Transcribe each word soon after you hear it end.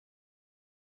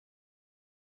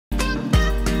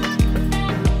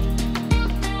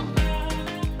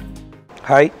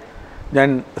Hi, ഞാൻ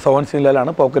Sohan Seenulal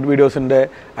ആണ്. Pocket വീഡിയോസിൻ്റെ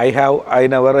ഐ ഹാവ് ഐ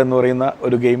നെവർ എന്ന് പറയുന്ന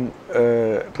ഒരു ഗെയിം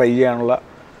ട്രൈ ചെയ്യാനുള്ള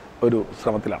ഒരു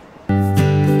ശ്രമത്തിലാണ്.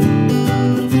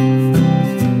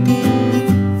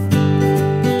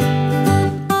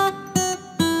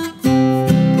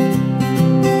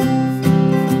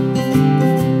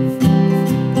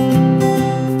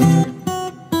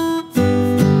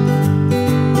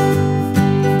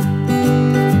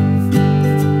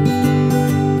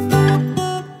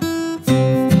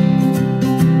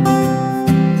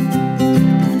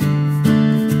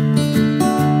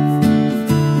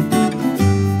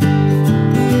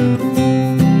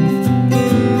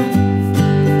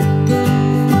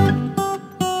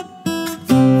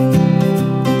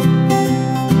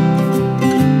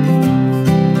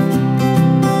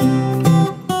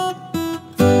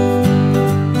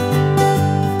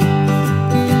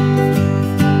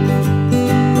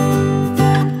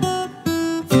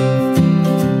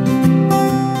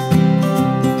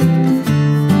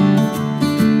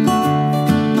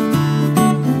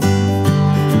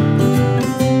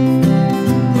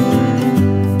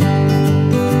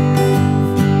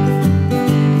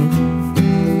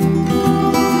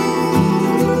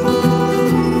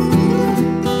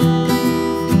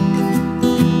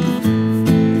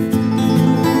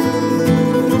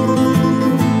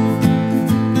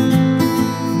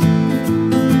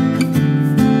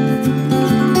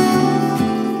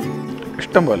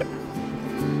 ഇഷ്ടം പോലെ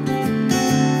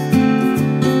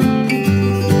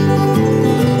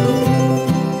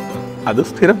അത്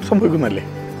സ്ഥിരം സംഭവിക്കുന്നല്ലേ.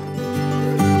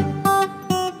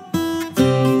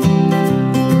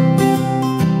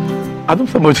 അതും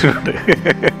സംഭവിച്ചിട്ടുണ്ട്,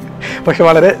 പക്ഷെ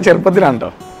വളരെ ചെറുപ്പത്തിലാണ്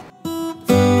കേട്ടോ.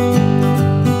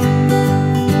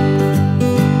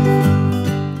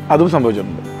 അതും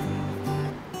സംഭവിച്ചിട്ടുണ്ട്.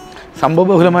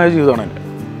 സംഭവബഹുലമായ ജീവിതമാണ് എൻ്റെ.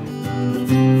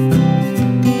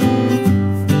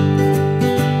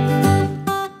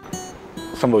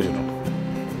 സംഭവിച്ചിട്ടുണ്ട്.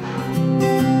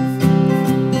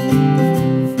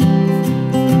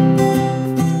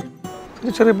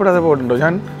 തിരിച്ചറിയപ്പെടാതെ പോയിട്ടുണ്ടോ?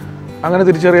 ഞാൻ അങ്ങനെ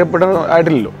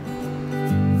തിരിച്ചറിയപ്പെടായിട്ടില്ലല്ലോ.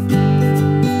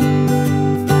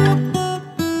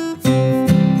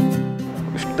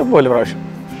 ഇഷ്ടംപോലെ പ്രാവശ്യം.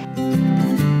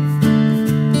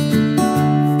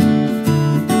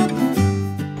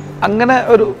 അങ്ങനെ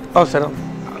ഒരു അവസരം,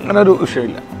 അങ്ങനെ ഒരു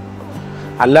വിഷയമില്ല.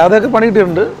 അല്ലാതെയൊക്കെ പണി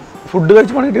കിട്ടിയിട്ടുണ്ട്, ഫുഡ്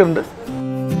കഴിച്ച് പണി കിട്ടിയിട്ടുണ്ട്.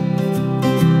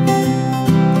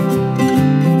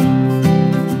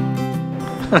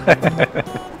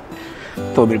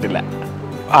 തോന്നിയിട്ടില്ല.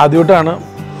 ആദ്യമായിട്ടാണ്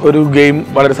ഒരു ഗെയിം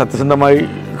വളരെ സത്യസന്ധമായി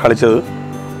കളിച്ചത്.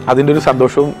 അതിൻ്റെ ഒരു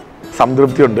സന്തോഷവും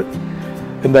സംതൃപ്തിയുണ്ട്.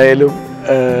 എന്തായാലും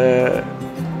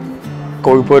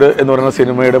കോഴിപ്പോര് എന്ന് പറയുന്ന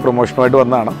സിനിമയുടെ പ്രൊമോഷനുമായിട്ട്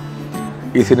വന്നതാണ്.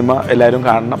 ഈ സിനിമ എല്ലാവരും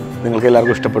കാണണം, നിങ്ങൾക്ക്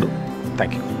എല്ലാവർക്കും ഇഷ്ടപ്പെടും.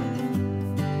 Thank you.